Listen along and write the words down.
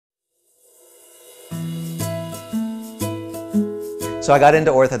So I got into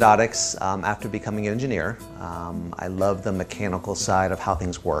orthodontics after becoming an engineer. I love the mechanical side of how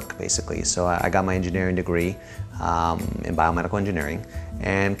things work, basically. So I got my engineering degree in biomedical engineering.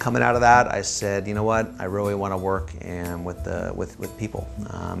 And coming out of that, I said, you know what, I really want to work with people.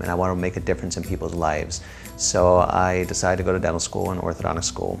 And I want to make a difference in people's lives. So I decided to go to dental school and orthodontic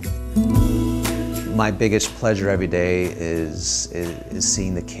school. My biggest pleasure every day is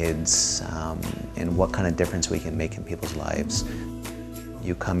seeing the kids and what kind of difference we can make in people's lives.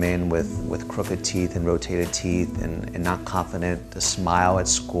 You come in with crooked teeth and rotated teeth and not confident to smile at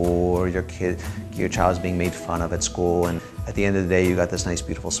school, or your child's being made fun of at school, and at the end of the day you got this nice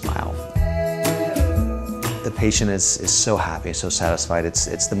beautiful smile. The patient is so happy, so satisfied.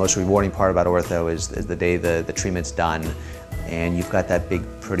 It's the most rewarding part about ortho is the day the treatment's done and you've got that big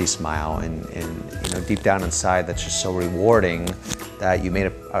pretty smile, and you know, deep down inside that's just so rewarding that you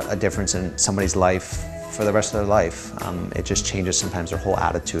made a difference in somebody's life for the rest of their life. It just changes sometimes their whole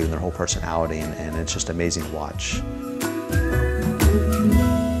attitude and their whole personality, and it's just amazing to watch.